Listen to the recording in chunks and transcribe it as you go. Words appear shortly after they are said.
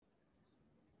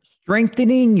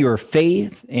Strengthening your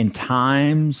faith in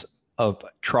times of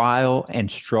trial and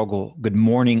struggle. Good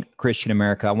morning, Christian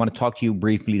America. I want to talk to you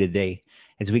briefly today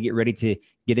as we get ready to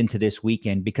get into this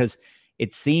weekend because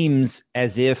it seems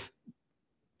as if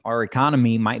our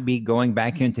economy might be going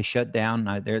back into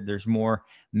shutdown. There's more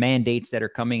mandates that are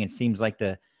coming. It seems like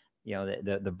the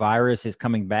virus is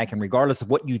coming back, and regardless of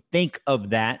what you think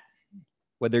of that,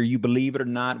 whether you believe it or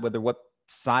not, whether what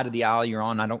side of the aisle you're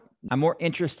on, I'm more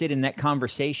interested in that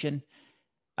conversation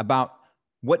about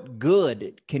what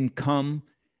good can come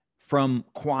from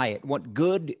quiet, what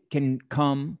good can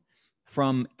come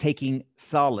from taking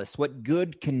solace, what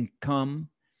good can come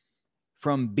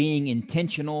from being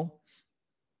intentional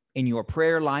in your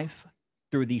prayer life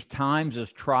through these times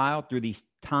of trial, through these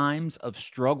times of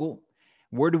struggle.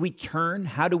 Where do we turn?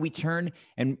 How do we turn?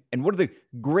 And what are the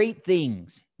great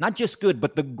things, not just good,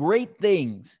 but the great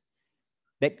things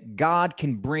that God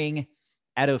can bring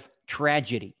out of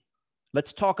tragedy?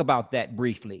 Let's talk about that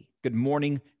briefly. Good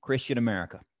morning, Christian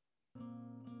America.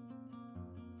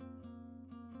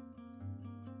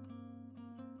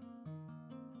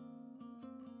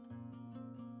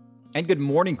 And good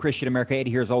morning, Christian America. Eddie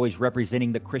here is always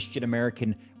representing the Christian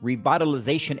American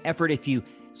revitalization effort. If you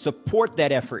support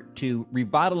that effort to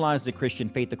revitalize the Christian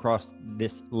faith across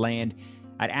this land,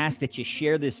 I'd ask that you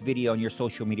share this video on your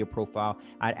social media profile.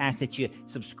 I'd ask that you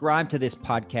subscribe to this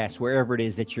podcast wherever it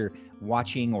is that you're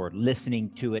watching or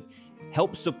listening to it.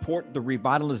 Help support the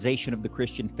revitalization of the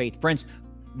Christian faith. Friends,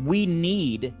 we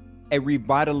need a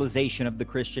revitalization of the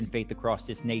Christian faith across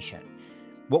this nation.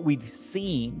 What we've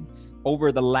seen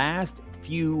over the last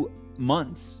few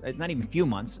months, it's not even few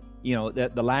months,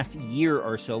 the last year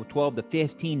or so, 12 to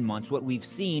 15 months, what we've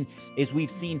seen is we've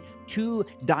seen two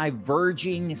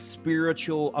diverging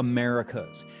spiritual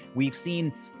Americas. We've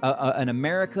seen an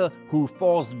America who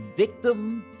falls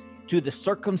victim to the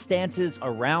circumstances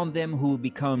around them, who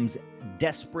becomes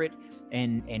desperate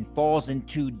and falls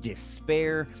into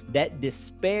despair. That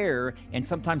despair and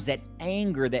sometimes that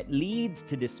anger that leads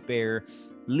to despair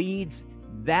leads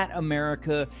that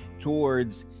America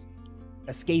towards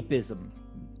escapism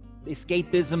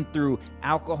through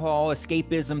alcohol,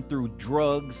 escapism through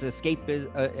drugs,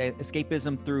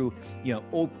 escapism through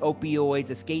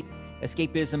opioids,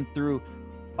 escapism through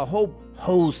a whole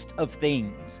host of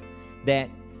things that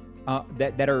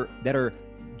are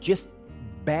just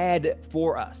bad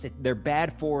for us. They're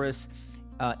bad for us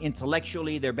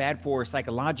intellectually, they're bad for us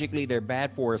psychologically, they're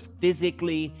bad for us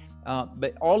physically,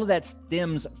 but all of that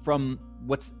stems from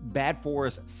what's bad for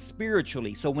us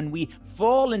spiritually. So when we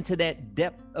fall into that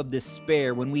depth of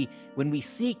despair, when we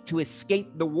seek to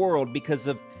escape the world because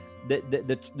of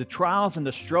the trials and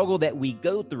the struggle that we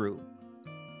go through,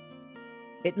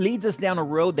 it leads us down a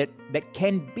road that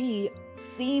can be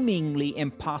seemingly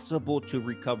impossible to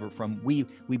recover from. We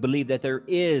believe that there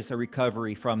is a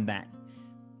recovery from that,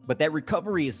 but that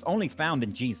recovery is only found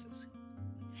in Jesus.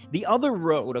 The other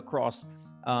road across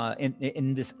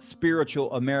in this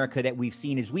spiritual America that we've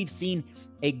seen is we've seen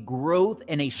a growth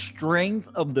and a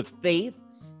strength of the faith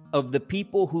of the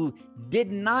people who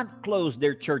did not close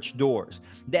their church doors,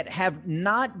 that have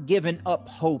not given up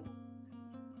hope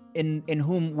in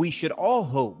whom we should all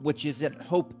hope, which is that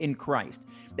hope in Christ,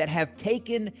 that have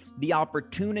taken the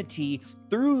opportunity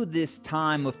through this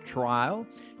time of trial,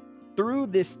 through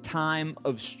this time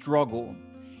of struggle,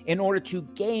 in order to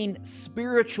gain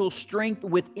spiritual strength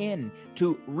within,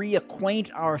 to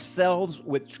reacquaint ourselves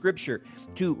with Scripture,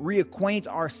 to reacquaint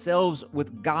ourselves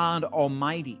with God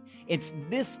Almighty. It's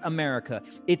this America,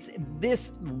 it's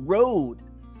this road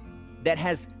that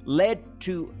has led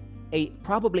to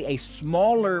probably a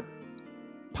smaller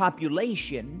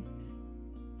population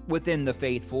within the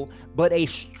faithful, but a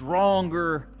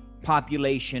stronger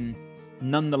population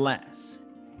nonetheless,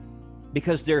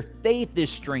 because their faith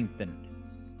is strengthened.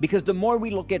 Because the more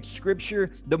we look at Scripture,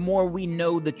 the more we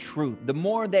know the truth. The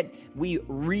more that we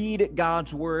read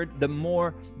God's Word, the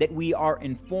more that we are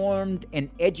informed and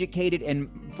educated. And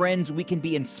friends, we can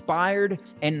be inspired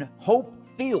and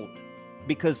hope-filled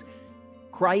because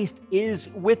Christ is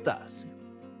with us.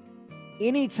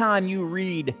 Anytime you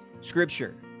read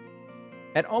Scripture,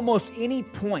 at almost any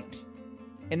point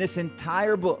in this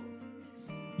entire book,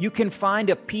 you can find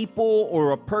a people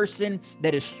or a person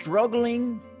that is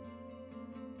struggling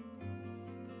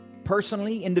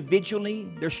personally, individually.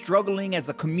 They're struggling as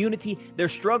a community. They're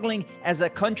struggling as a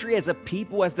country, as a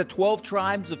people, as the 12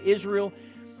 tribes of Israel,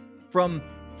 from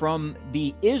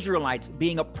the Israelites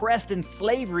being oppressed in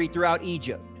slavery throughout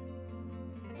Egypt,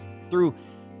 through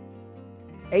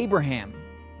Abraham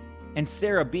and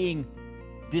Sarah being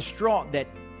distraught that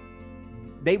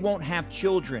they won't have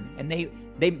children, and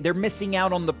They're missing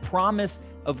out on the promise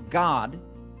of God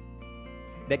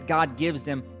that God gives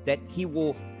them, that he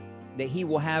will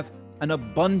have an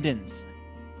abundance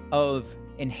of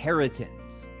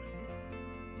inheritance,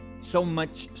 so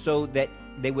much so that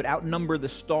they would outnumber the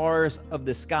stars of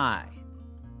the sky.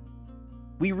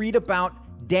 We read about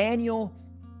Daniel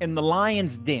in the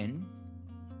lion's den,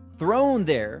 thrown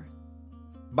there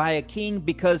by a king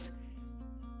because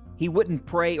he wouldn't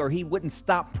pray, or he wouldn't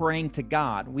stop praying to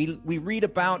God. We read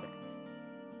about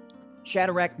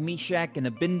Shadrach, Meshach, and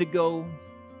Abednego,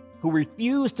 who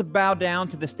refused to bow down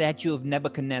to the statue of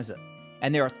Nebuchadnezzar,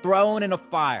 and they are thrown in a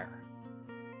fire.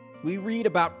 We read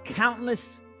about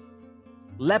countless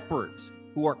lepers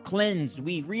who are cleansed.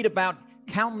 We read about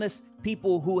countless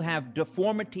people who have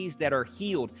deformities that are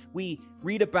healed. We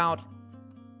read about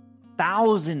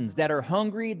thousands that are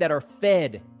hungry, that are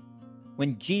fed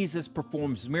when Jesus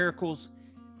performs miracles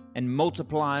and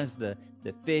multiplies the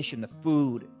fish and the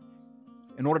food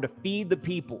in order to feed the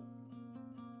people.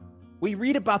 We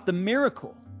read about the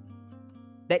miracle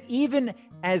that even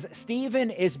as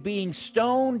Stephen is being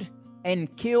stoned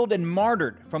and killed and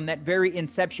martyred from that very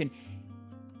inception,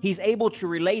 he's able to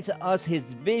relate to us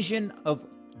his vision of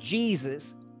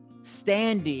Jesus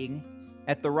standing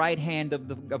at the right hand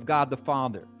of God the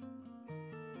Father.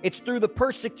 It's through the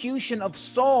persecution of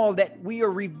Saul that we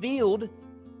are revealed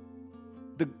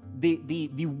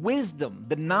the wisdom,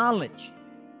 the knowledge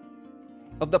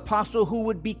of the apostle who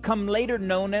would become later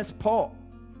known as Paul.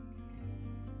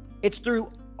 It's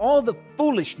through all the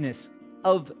foolishness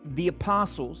of the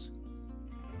apostles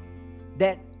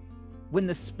that when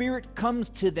the Spirit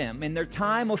comes to them in their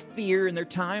time of fear, in their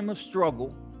time of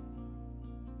struggle,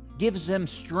 gives them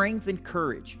strength and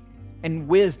courage and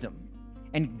wisdom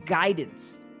and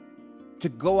guidance to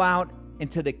go out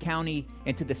into the county,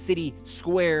 into the city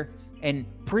square, and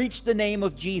preach the name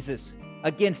of Jesus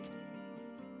against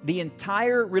the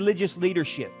entire religious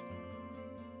leadership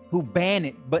who ban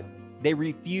it, but they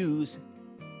refuse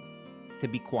to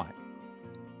be quiet.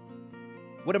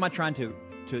 What am I trying to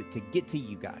get to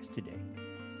you guys today?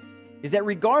 Is that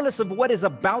regardless of what is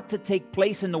about to take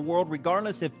place in the world,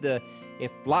 regardless if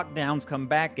lockdowns come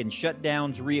back and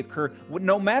shutdowns reoccur,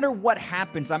 no matter what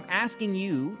happens, I'm asking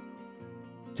you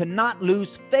to not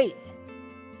lose faith.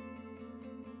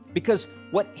 Because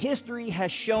what history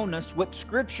has shown us, what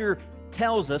Scripture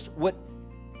tells us, what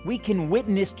we can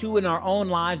witness to in our own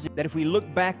lives, that if we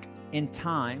look back in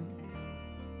time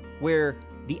where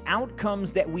the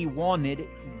outcomes that we wanted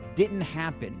didn't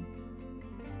happen,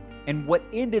 and what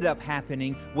ended up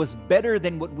happening was better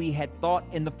than what we had thought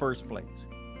in the first place.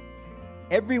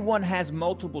 Everyone has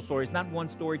multiple stories, not one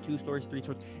story, two stories, three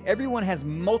stories. Everyone has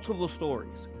multiple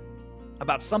stories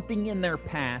about something in their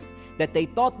past that they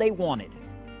thought they wanted.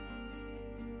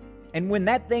 And when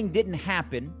that thing didn't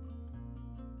happen,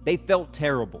 they felt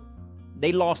terrible.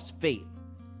 They lost faith.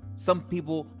 Some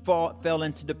people fell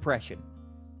into depression.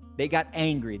 They got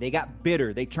angry. They got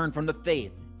bitter. They turned from the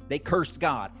faith. They cursed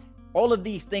God. All of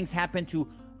these things happen to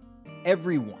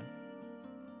everyone.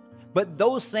 But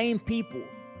those same people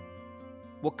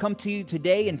will come to you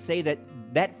today and say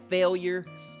that failure,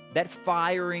 that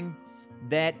firing,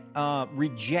 that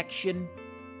rejection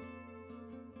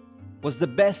was the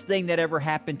best thing that ever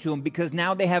happened to them, because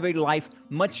now they have a life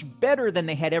much better than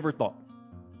they had ever thought.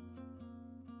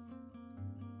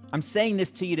 I'm saying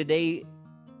this to you today,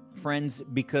 friends,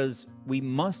 because we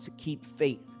must keep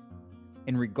faith.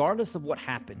 And regardless of what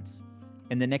happens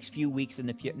in the next few weeks and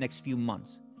the next few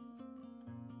months,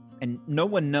 and no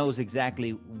one knows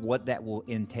exactly what that will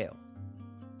entail.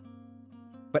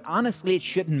 But honestly, it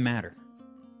shouldn't matter,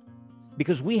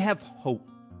 because we have hope.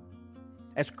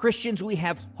 As Christians, we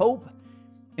have hope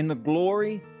in the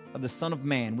glory of the Son of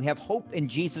Man. We have hope in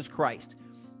Jesus Christ.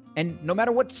 And no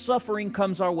matter what suffering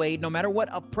comes our way, no matter what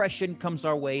oppression comes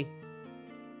our way,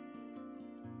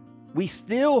 we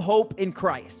still hope in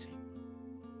Christ.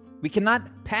 We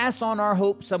cannot pass on our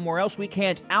hope somewhere else. We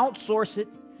can't outsource it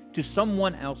to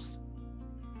someone else.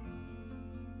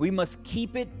 We must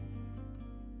keep it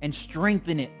and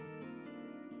strengthen it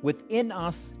within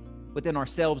us, within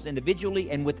ourselves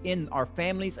individually, and within our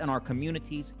families and our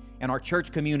communities and our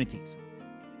church communities.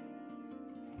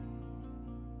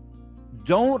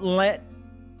 Don't let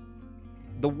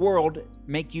the world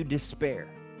make you despair.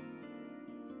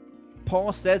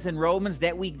 Paul says in Romans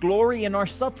that we glory in our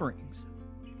sufferings.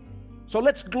 So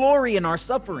let's glory in our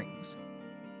sufferings.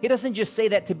 He doesn't just say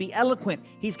that to be eloquent.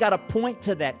 He's got to point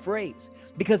to that phrase,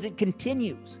 because it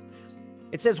continues.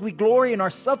 It says we glory in our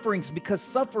sufferings because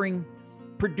suffering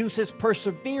produces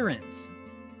perseverance,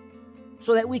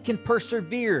 so that we can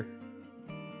persevere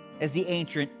as the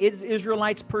ancient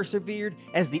Israelites persevered,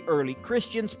 as the early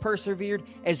Christians persevered,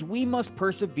 as we must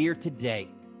persevere today.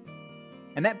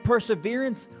 And that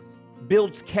perseverance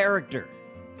builds character.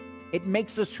 It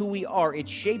makes us who we are. It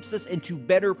shapes us into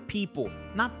better people,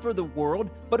 not for the world,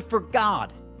 but for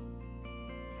God.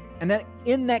 And that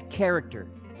in that character,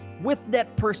 with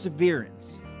that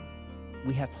perseverance,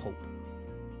 we have hope.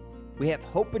 We have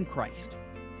hope in Christ.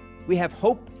 We have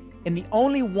hope in the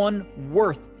only one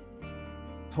worth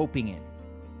hoping in.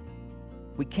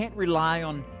 We can't rely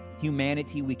on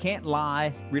humanity. We can't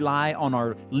rely on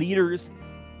our leaders,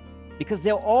 because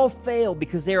they'll all fail,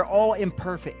 because they're all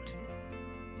imperfect.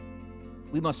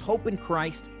 We must hope in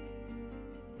Christ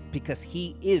because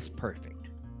he is perfect.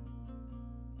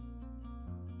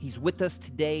 He's with us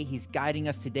today. He's guiding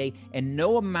us today. And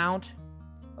no amount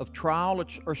of trial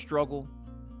or struggle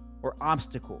or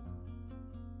obstacle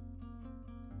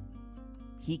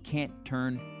he can't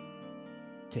turn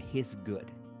to his good.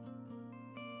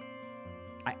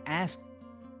 I ask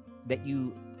that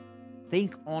you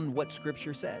think on what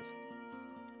Scripture says.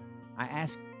 I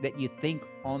ask that you think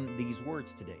on these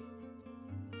words today.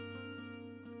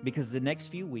 Because the next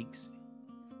few weeks,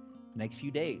 next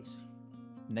few days,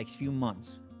 next few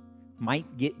months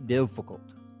might get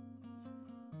difficult.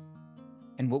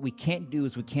 And what we can't do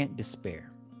is we can't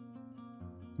despair.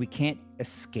 We can't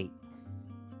escape.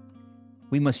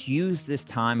 We must use this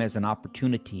time as an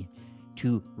opportunity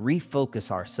to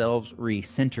refocus ourselves,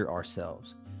 recenter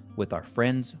ourselves with our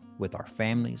friends, with our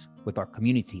families, with our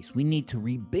communities. We need to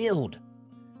rebuild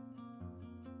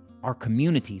our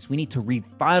communities. We need to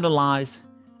revitalize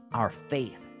our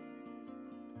faith.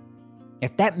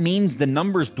 If that means the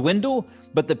numbers dwindle,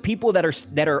 but the people that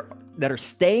are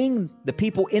staying, the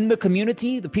people in the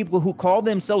community, the people who call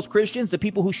themselves Christians, the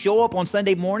people who show up on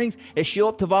Sunday mornings, they show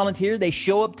up to volunteer, they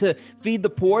show up to feed the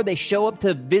poor, they show up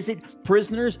to visit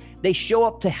prisoners, they show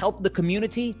up to help the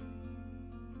community,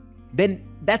 then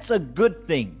that's a good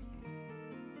thing.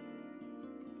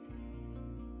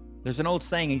 There's an old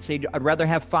saying, he'd say, I'd rather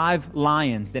have 5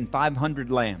 lions than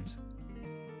 500 lambs.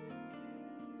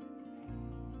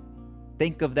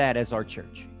 Think of that as our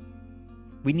church.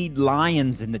 We need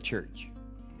lions in the church.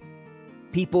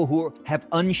 People who have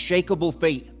unshakable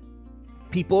faith.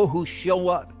 People who show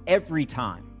up every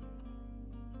time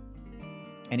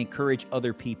and encourage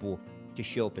other people to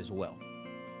show up as well.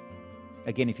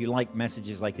 Again, if you like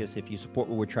messages like this, if you support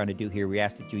what we're trying to do here, we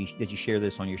ask that you share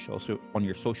this on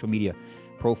your social media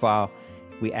profile.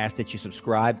 We ask that you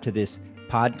subscribe to this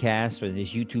podcast or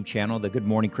this YouTube channel, the Good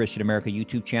Morning Christian America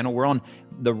YouTube channel. We're on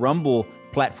the Rumble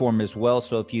platform as well.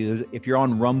 So if you're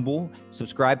on Rumble,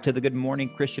 subscribe to the Good Morning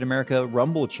Christian America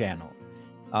Rumble channel.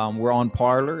 We're on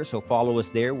Parler, so follow us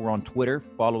there. We're on Twitter,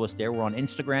 follow us there. We're on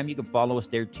Instagram, you can follow us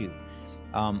there too.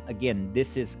 Again,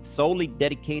 this is solely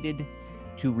dedicated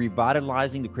to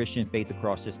revitalizing the Christian faith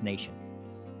across this nation.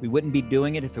 We wouldn't be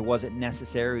doing it if it wasn't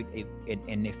necessary.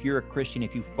 And if you're a Christian,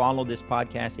 if you follow this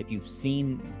podcast, if you've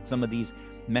seen some of these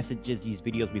messages, these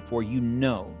videos before, you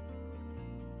know,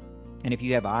 and if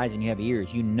you have eyes and you have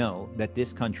ears, you know that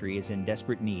this country is in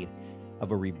desperate need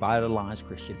of a revitalized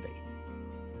Christian faith.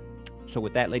 So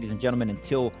with that, ladies and gentlemen,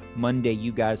 until Monday,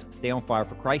 you guys stay on fire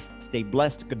for Christ. Stay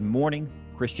blessed. Good morning,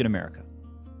 Christian America.